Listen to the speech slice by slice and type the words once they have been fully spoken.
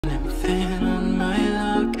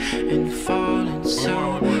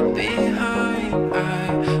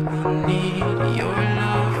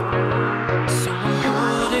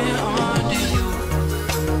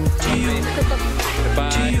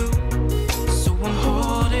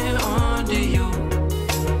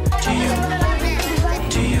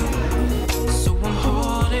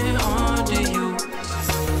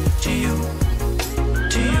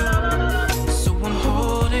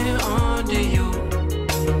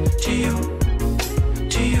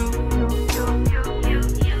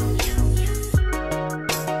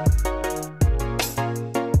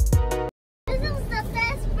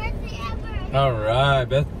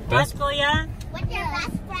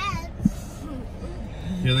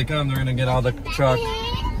Here they come. They're gonna get out of the truck.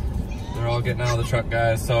 They're all getting out of the truck,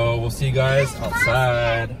 guys. So we'll see you guys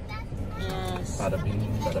outside. Yes. Bada bing,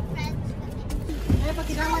 bada boom.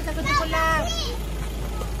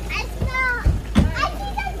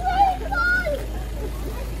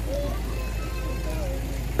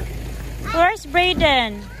 Where's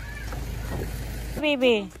Brayden?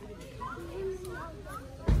 Baby.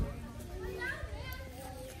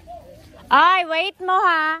 Ay, wait mo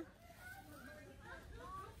ha.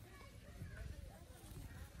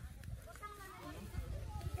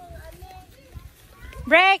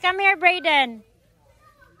 Bray, come here, Brayden.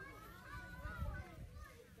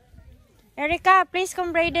 Erica, please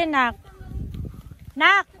come, Brayden, nak.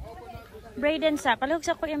 Nak! Brayden sa.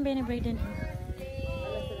 Palugsak ko yung ni Brayden.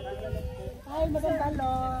 Hi, Madam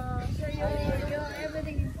Talo. So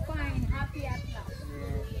everything is fine. Happy at last.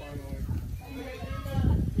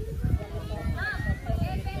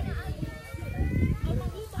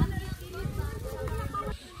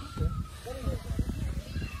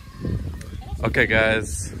 Okay,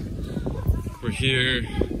 guys, we're here.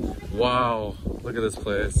 Wow, look at this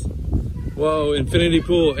place. Whoa, infinity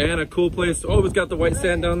pool and a cool place. Oh, it's got the white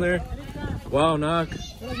sand down there. Wow, Knock.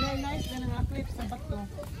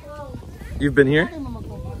 You've been here?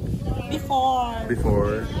 Before.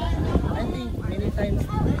 I think many times.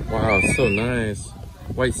 Wow, so nice.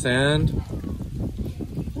 White sand.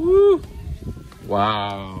 Woo!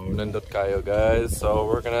 Wow, nandot kayo, guys. So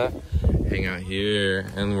we're gonna hang out here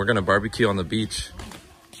and we're gonna barbecue on the beach.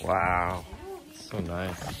 Wow, so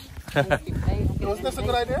nice. Wasn't this a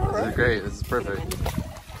good idea, This right? is great. This is perfect.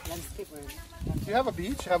 Do you have a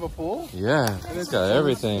beach? Have a pool? Yeah, it's got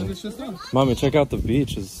everything. It's just us. Mommy, check out the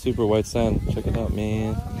beach. It's super white sand. Check it out,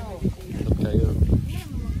 man. Daddy,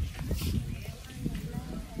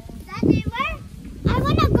 where? I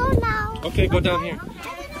wanna go now. Okay, go down here. I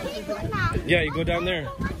wanna go now. Yeah, you go down there.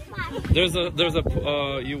 There's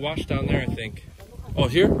a you wash down there, I think. Oh,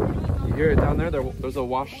 here? You hear it down there? There's a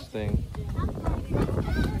wash thing.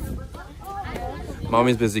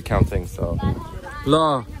 Mommy's busy counting, so.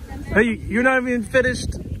 La, hey, you're not even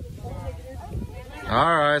finished.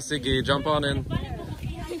 All right, Siggy, jump on in.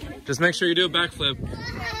 Just make sure you do a backflip.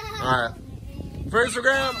 All right. For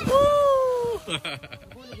Instagram. Woo!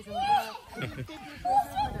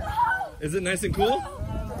 Is it nice and cool?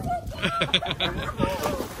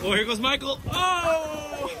 Oh, here goes Michael.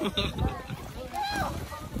 Oh!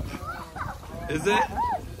 Is it?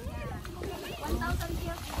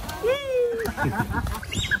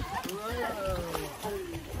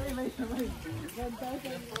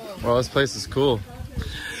 Well, this place is cool.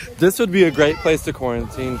 This would be a great place to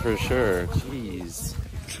quarantine for sure. Jeez.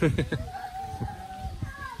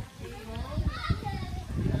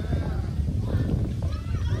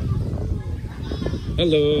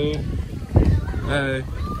 Hello. Hi.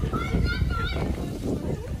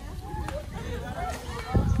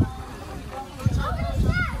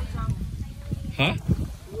 Huh?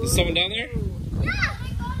 Is someone down there?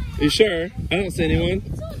 Are you sure? I don't see anyone.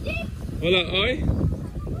 Hola, oi.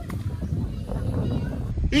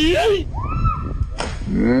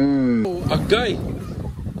 A guy.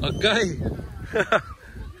 A guy.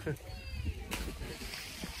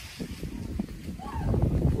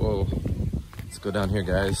 Whoa. Let's go down here,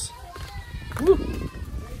 guys. Woo.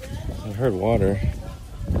 I heard water.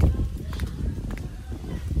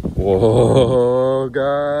 Whoa,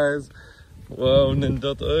 guys. Wow,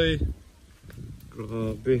 nindot ay.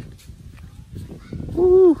 Grabe.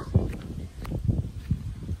 Woo.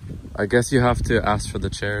 I guess you have to ask for the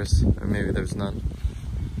chairs, or maybe there's none.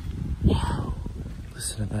 Wow.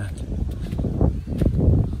 Listen to that.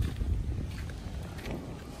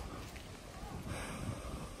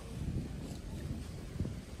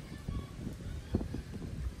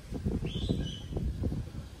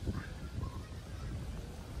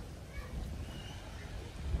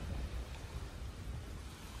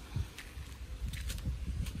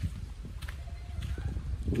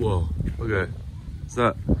 Whoa, look at it. Is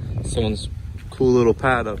that someone's cool little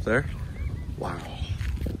pad up there? Wow.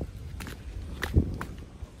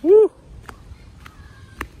 Woo!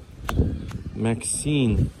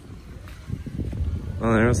 Maxine.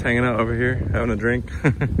 Oh, they're just hanging out over here, having a drink.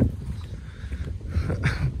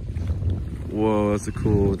 Whoa, that's a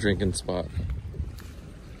cool drinking spot.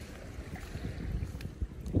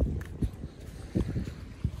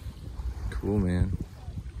 Cool, man.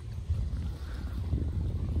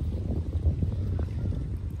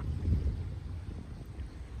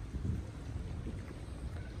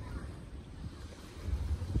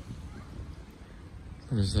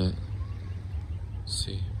 What is that? Let's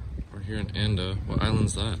see. We're here in Anda. What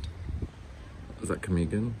island's that? Is that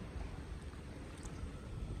Kamigan?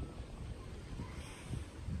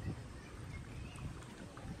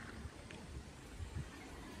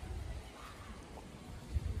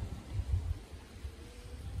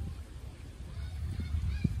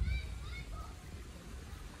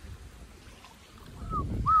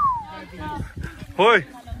 Hoy!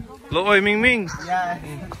 Looy, Ming Ming! Yeah.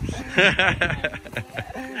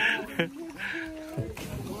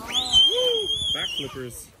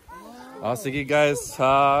 Backflippers. Sige guys,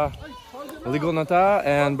 maligo na ta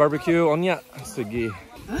and barbecue onya. Sige.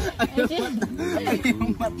 Look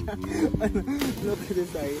at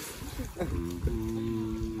this eyes.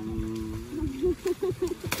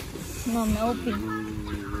 Mom, na-open.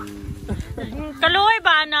 Kaluoy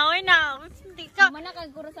ba na? Uy na. Hindi ka. Mana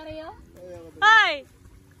kang kuro sa Rio? Ay!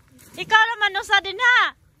 Ikaw naman usa din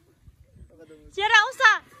ha. Sira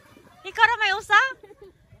usa. Ikaw na may usa?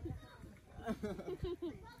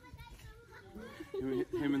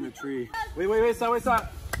 Him in the tree. Wait, stop.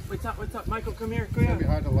 Wait, Michael, come here. It's gonna be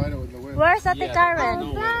hard to light it with the wind. Where's Ate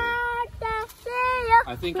Karen?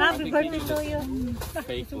 I think Happy birthday to you.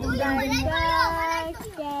 fake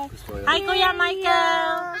Hi, Kuya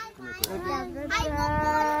Michael.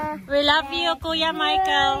 We love you, Kuya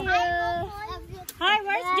Michael. Hi,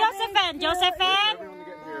 where's Josephine? Josephine?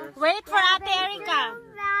 Wait for Ate Erica.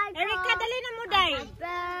 Erica, dali na mo, day.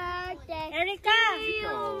 Erica.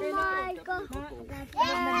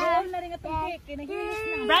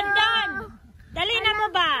 Brandon, dali na mo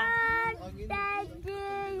ba?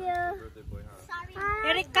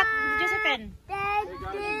 Erica, Josephine.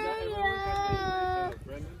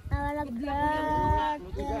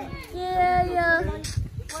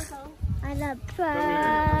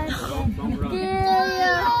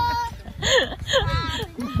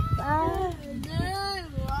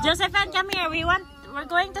 Josephine, come here. We're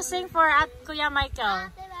going to sing for Kuya Michael.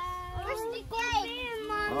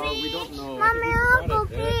 we don't know. Mommy, I'll go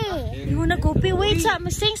pee. You wanna go pee? Wait,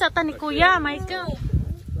 sing sa ni Kuya Michael.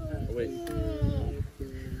 Wait.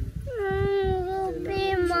 Go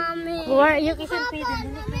pee, Mommy. Or you can pee.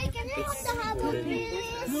 Papa, we can have to have a pee.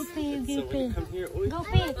 Go pee, go pee. Come here. Wait. Go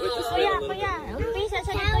pee. Kuya. Pee sa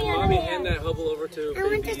ni Kuya. Mommy, hand that hubble over to I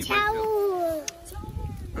want the baby towel.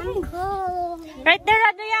 I'm cold. Right there,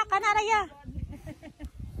 Adoya. Kanaraya.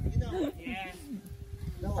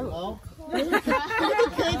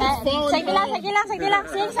 Sige lang.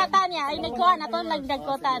 Sing sa Tanya. Ay, nagkuhan na to.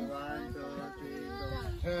 Nagdagkotan.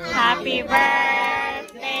 Happy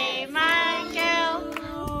birthday,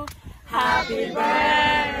 Michael. Happy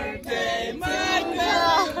birthday,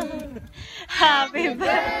 Michael. Happy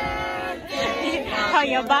birthday.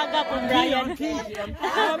 Kaya baga po, Brian.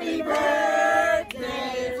 Happy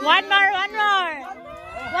birthday. One more.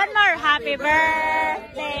 Happy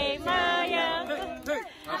birthday, Maya.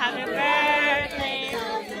 Happy birthday.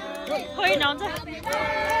 Hoy, no. Happy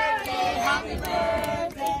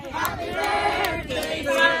birthday,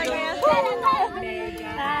 Maya.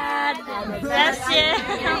 God bless you.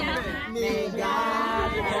 May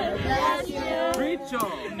God bless you. Preach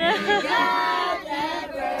on.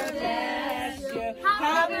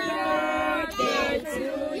 Happy birthday to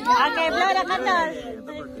you. Okay, blow the candle.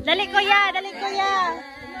 Dali kuya.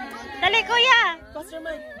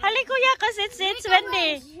 Hali kuya, kasi it's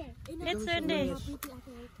windy. It's windy.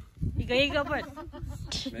 Higa, bud.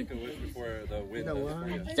 Make a wish before the wind.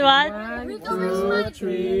 What? 1, 2,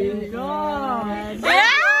 3, go.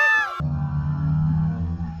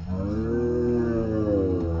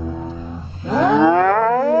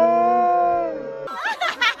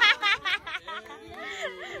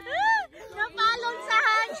 Napalong sa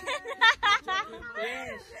hangin.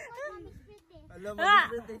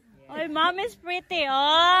 Oh, mom is pretty.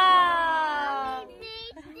 Oh.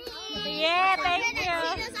 Yeah, thank you.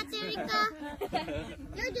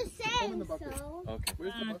 You're the same, so. Okay.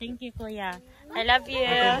 Thank you, Kuya. I love you.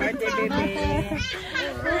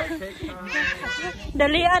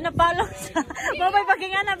 Dali, napalong sa... Babay,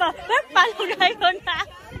 pagingan na ba? Palong na yun na.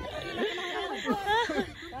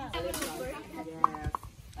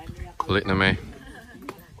 Kulit na may.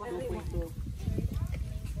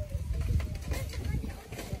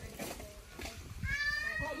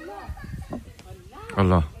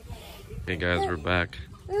 Allah. Hey guys, we're back.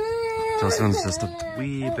 Jocelyn's just a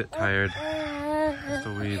wee bit tired. Just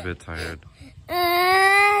a wee bit tired.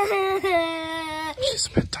 She's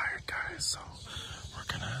a bit tired, guys, so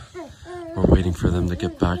we're waiting for them to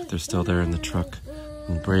get back. They're still there in the truck.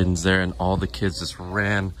 And Braden's there, and all the kids just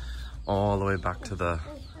ran all the way back to the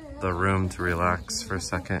room to relax for a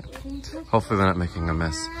second. Hopefully they're not making a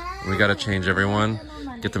mess. We gotta change everyone,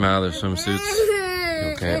 get them out of their swimsuits.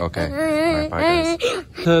 Okay. Alright, bye guys.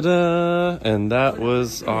 Ta-da! And that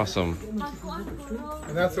was awesome.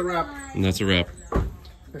 And that's a wrap. And that's a wrap.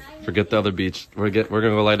 Forget the other beach. We're gonna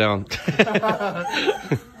go lie down.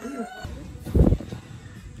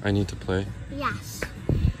 I need to play. Yes.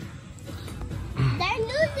 They're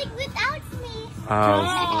losing without me.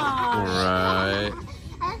 Right.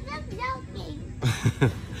 I love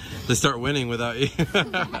They start winning without you.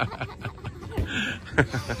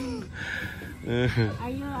 Are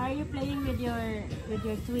you playing with your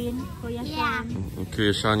twin, Kuya Sean?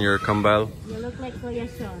 Kuya Sean, your kambal. You look like Kuya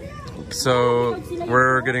Sean. So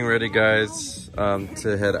we're getting ready, guys,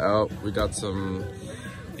 to head out. We got some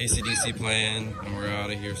AC/DC playing, and we're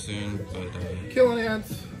out of here soon. But Killing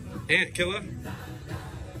ants. ant killer.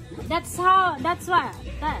 That's what.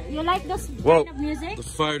 You like this Whoa. kind of music? The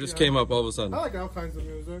fire just came up all of a sudden. I like all kinds of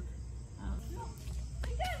music.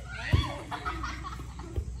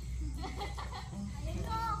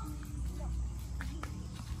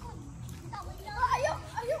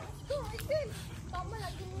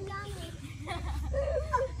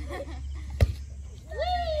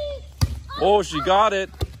 Oh, she got it.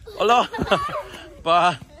 Hello.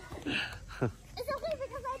 Bye. It's okay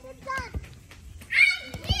because I did that.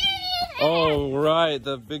 Oh, right.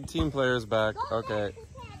 The big team player's back. Okay.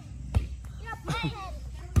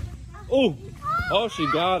 Oh, she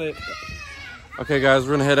got it. Okay, guys,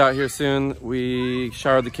 we're gonna head out here soon. We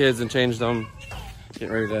showered the kids and changed them.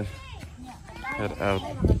 Getting ready to head out.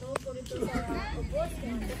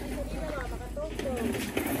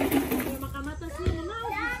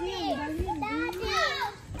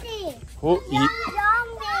 Oh,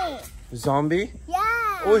 zombie? Yeah.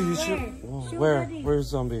 Oh, you should. Oh, where? Where's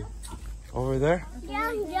zombie? Over there?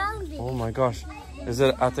 Zombie. Oh my gosh. Is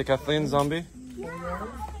it Ate Kathleen zombie?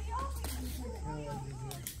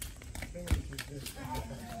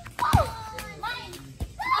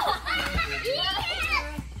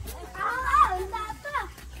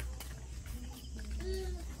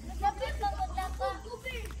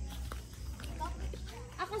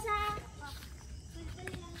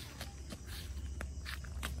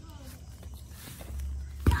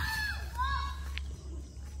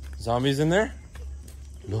 Zombies in there?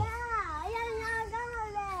 No.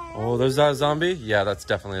 Oh, there's that zombie? Yeah, that's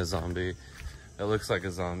definitely a zombie. It looks like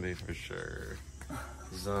a zombie for sure.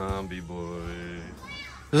 Zombie boy.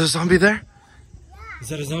 There's a zombie there? Is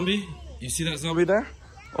that a zombie? You see that zombie there?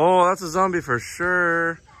 Oh, that's a zombie for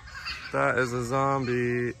sure. That is a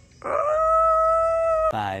zombie.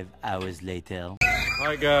 5 hours later.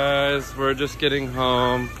 Hi guys, we're just getting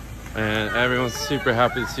home and everyone's super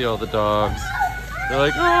happy to see all the dogs. They're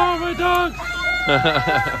like, oh, my dog.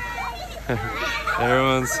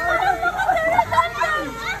 Everyone's...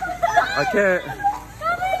 I can't...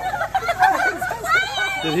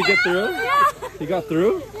 Did he get through? He got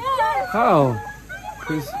through? How?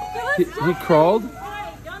 He crawled?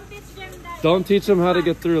 Don't teach him how to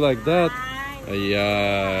get through like that.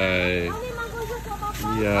 Yay.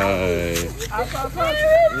 Yay.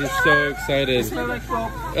 He's so excited.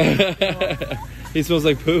 He smells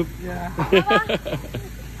like poop? Yeah.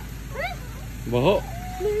 Well,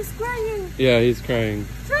 He's crying. yeah, he's crying.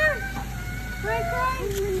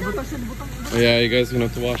 Yeah, you guys are gonna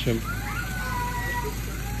have to wash him.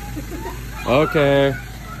 Okay.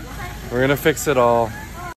 We're gonna fix it all.